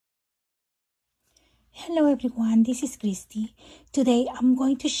Hello everyone, this is Christy. Today I'm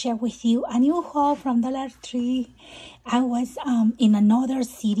going to share with you a new haul from Dollar Tree. I was in another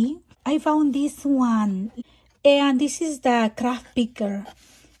city. I found this one, and this is the craft picker.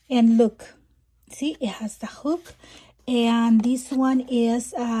 And look, see, it has the hook, and this one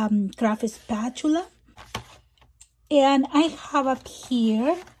is craft spatula. And I have up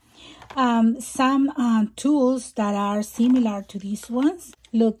here some tools that are similar to these ones.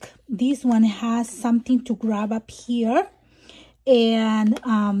 Look, this one has something to grab up here, and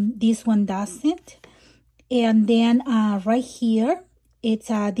this one doesn't. And then right here, it's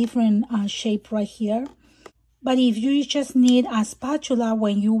a different shape right here. But if you just need a spatula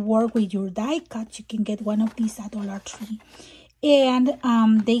when you work with your die cuts, you can get one of these at Dollar Tree. And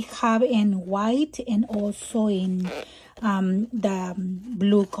they have in white and also in the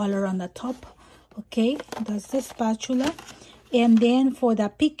blue color on the top. Okay, that's the spatula. And then for the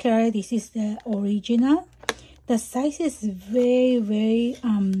picker, this is the original. The size is very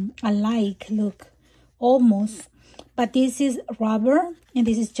alike, look, almost. But this is rubber and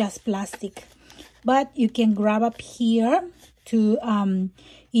this is just plastic. But you can grab up here to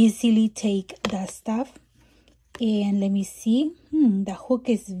easily take the stuff. And let me see, the hook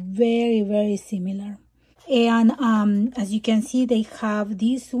is very similar. And as you can see, they have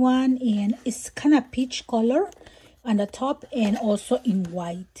this one, and it's kind of peach color on the top and also in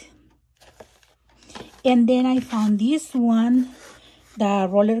white. And then I found this one, the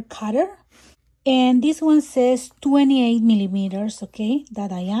roller cutter, and this one says 28 millimeters, okay, the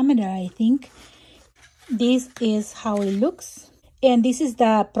diameter, I think. This is how it looks, and this is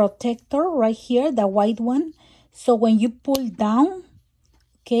the protector right here, the white one. So when you pull down,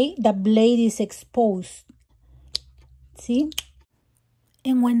 okay, the blade is exposed, see?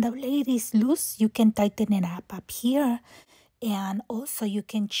 And when the blade is loose, you can tighten it up here. And also you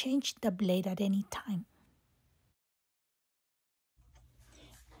can change the blade at any time.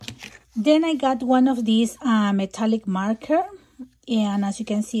 Then I got one of these metallic marker. And as you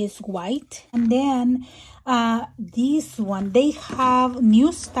can see, it's white. And then this one, they have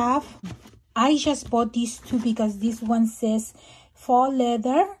new stuff. I just bought these two because this one says faux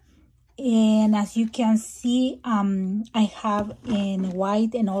leather. And as you can see, I have in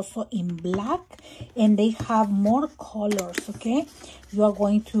white and also in black, and they have more colors. Okay, you are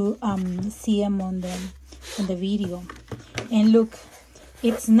going to see them on the video. And look,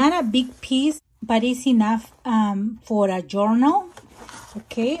 it's not a big piece, but it's enough for a journal.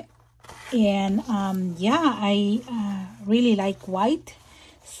 Okay, and yeah, I really like white.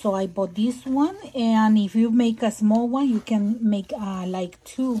 So I bought this one, and if you make a small one, you can make like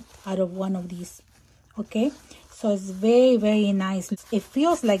 2 out of one of these. Okay, so it's very nice. It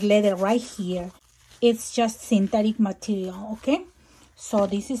feels like leather right here. It's just synthetic material. Okay, so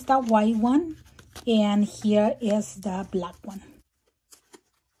this is the white one, and here is the black one.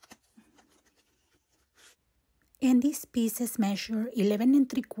 And these pieces measure 11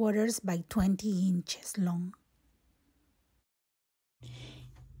 3/4 by 20 inches long.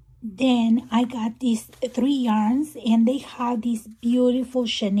 Then I got these 3 yarns, and they have this beautiful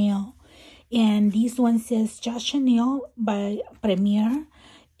chenille. And this one says just chenille by Premier.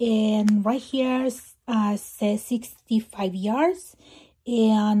 And right here says 65 yards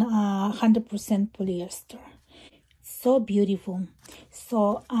and 100% polyester. So beautiful.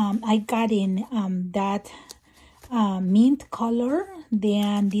 So I got in that mint color,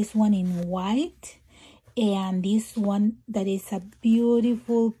 then this one in white, and this one that is a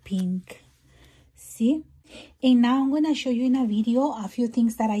beautiful pink. See? And now I'm going to show you in a video a few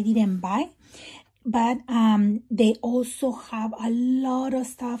things that I didn't buy. But they also have a lot of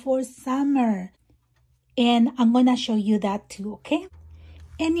stuff for summer. And I'm going to show you that too, okay?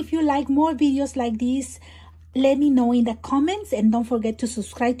 And if you like more videos like this, let me know in the comments, and don't forget to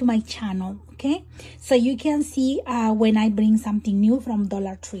subscribe to my channel, okay? So you can see when I bring something new from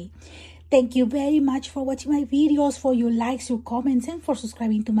Dollar Tree. Thank you very much for watching my videos, for your likes, your comments, and for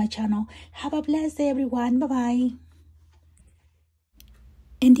subscribing to my channel. Have a blessed day, everyone. Bye-bye.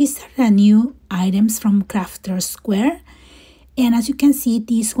 And these are the new items from Crafter Square. And as you can see,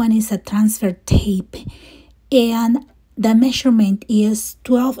 this one is a transfer tape. And the measurement is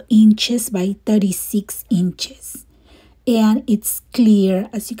 12 inches by 36 inches. And it's clear,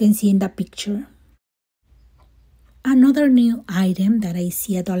 as you can see in the picture. Another new item that I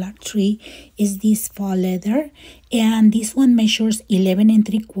see at Dollar Tree is this faux leather, and this one measures 11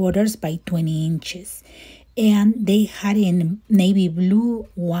 3/4 by 20 inches. And they had in navy blue,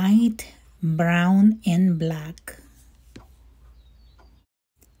 white, brown, and black.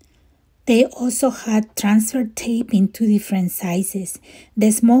 They also had transfer tape in two different sizes.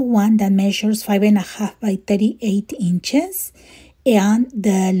 The small one that measures 5.5 by 38 inches, and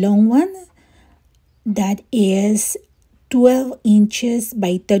the long one that is 12 inches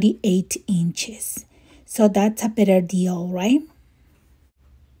by 38 inches. So that's a better deal, right?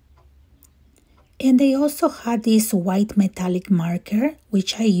 And they also had this white metallic marker,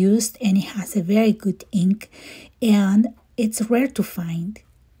 which I used, and it has a very good ink, and it's rare to find.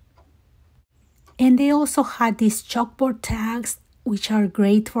 And they also had these chalkboard tags, which are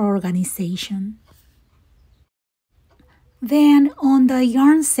great for organization. Then on the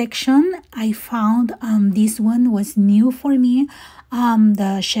yarn section, I found this one was new for me,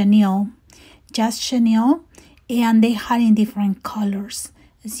 the chenille, just chenille, and they had in different colors.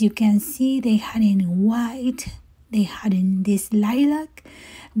 As you can see, they had in white, they had in this lilac,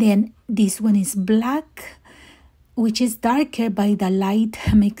 then this one is black, which is darker, by the light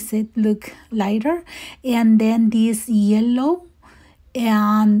makes it look lighter, and then this yellow,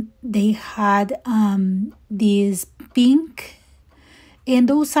 and they had this pink, and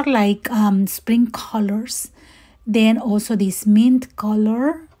those are like spring colors. Then also this mint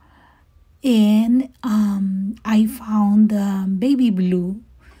color, and I found baby blue,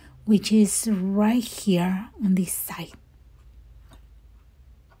 which is right here on this side.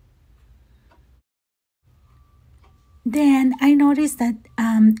 Then I noticed that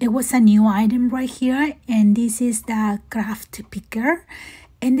it was a new item right here, and this is the craft picker,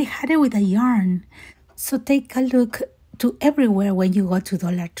 and they had it with a yarn. So take a look to everywhere when you go to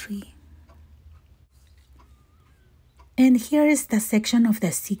Dollar Tree. And here is the section of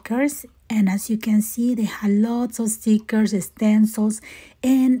the stickers, and as you can see, they had lots of stickers, stencils,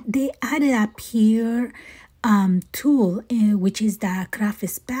 and they added up here tool, which is the craft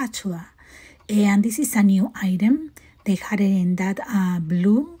spatula, and this is a new item. They had it in that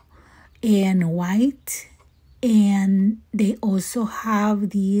blue and white, and they also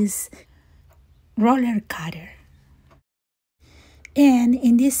have this roller cutter. And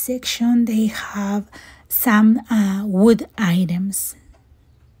in this section, they have some wood items.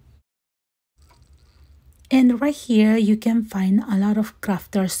 And right here, you can find a lot of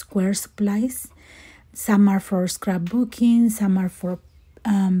crafter square supplies. Some are for scrapbooking, some are for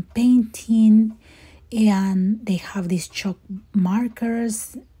painting, and they have these chalk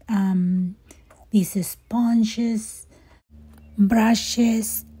markers, these sponges,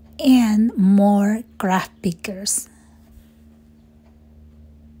 brushes, and more craft pickers.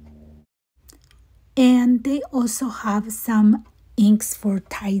 And they also have some inks for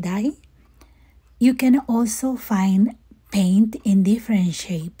tie-dye. You can also find paint in different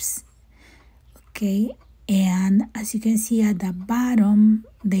shapes. Okay, and as you can see at the bottom,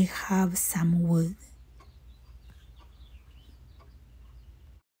 they have some wood.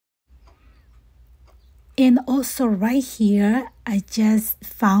 And also right here, I just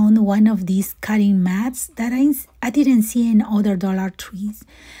found one of these cutting mats that I didn't see in other Dollar Trees.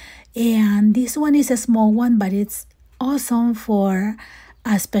 And this one is a small one, but it's awesome for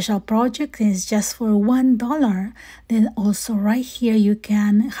a special project. It's just for $1. Then also right here, you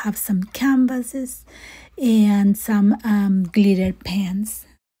can have some canvases and some glitter pens.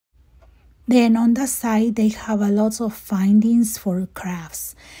 Then on the side, they have a lot of findings for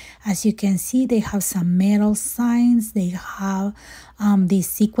crafts. As you can see, they have some metal signs. They have these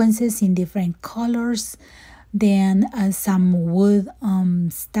sequences in different colors. Then some wood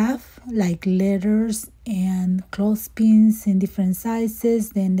stuff like letters and clothespins in different sizes.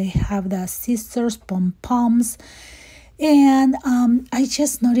 Then they have the scissors, pom-poms. And I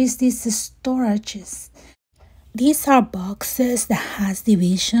just noticed these storages. These are boxes that has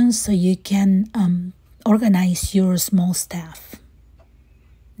divisions so you can organize your small stuff.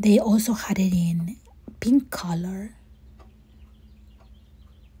 They also had it in pink color.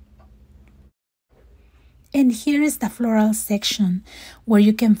 And here is the floral section where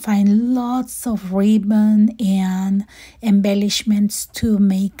you can find lots of ribbon and embellishments to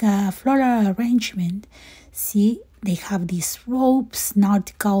make a floral arrangement. See, they have these ropes,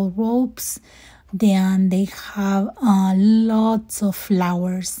 nautical ropes. Then they have lots of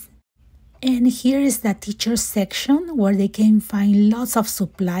flowers. And here is the teacher section where they can find lots of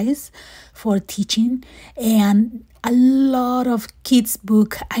supplies for teaching and a lot of kids'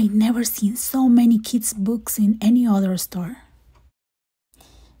 books. I never seen so many kids' books in any other store.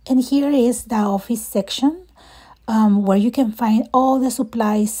 And here is the office section where you can find all the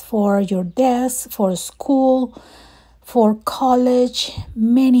supplies for your desk, for school, for college,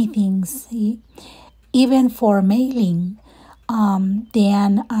 many things, even for mailing.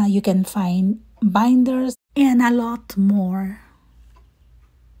 Then you can find binders and a lot more.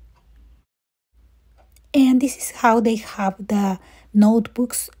 And this is how they have the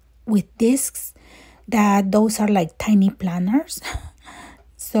notebooks with discs, that those are like tiny planners.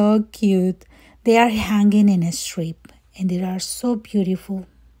 So cute. They are hanging in a strip and they are so beautiful.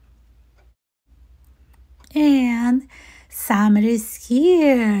 And summer is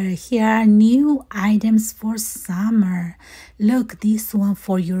here. Here are new items for summer. Look, this one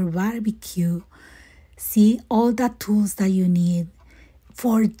for your barbecue. See all the tools that you need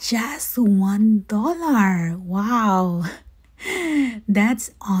for just $1. Wow,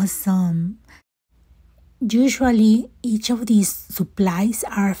 that's awesome. Usually, each of these supplies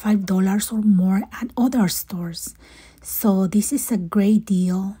are $5 or more at other stores. So this is a great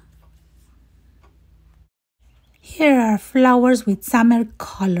deal. Here are flowers with summer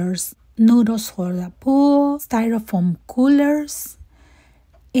colors, noodles for the pool, styrofoam coolers,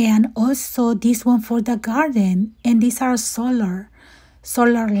 and also this one for the garden. And these are solar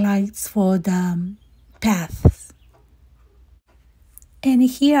lights for the paths. And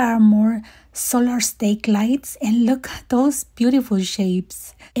here are more solar stake lights, and look at those beautiful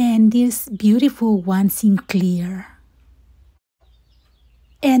shapes, and these beautiful ones in clear.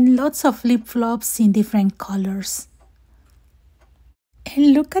 And lots of flip-flops in different colors.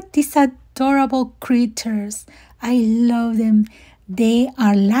 And look at these adorable critters. I love them. They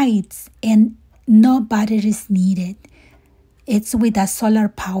are lights and no batteries needed. It's with a solar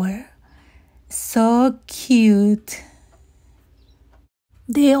power. So cute.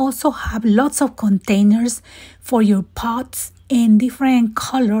 They also have lots of containers for your pots in different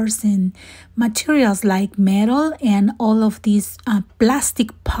colors and materials like metal and all of these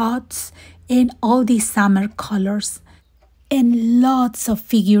plastic pots in all these summer colors. And lots of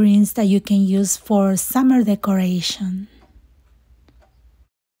figurines that you can use for summer decoration.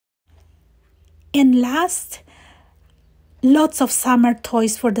 And last, lots of summer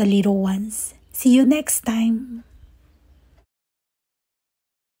toys for the little ones. See you next time.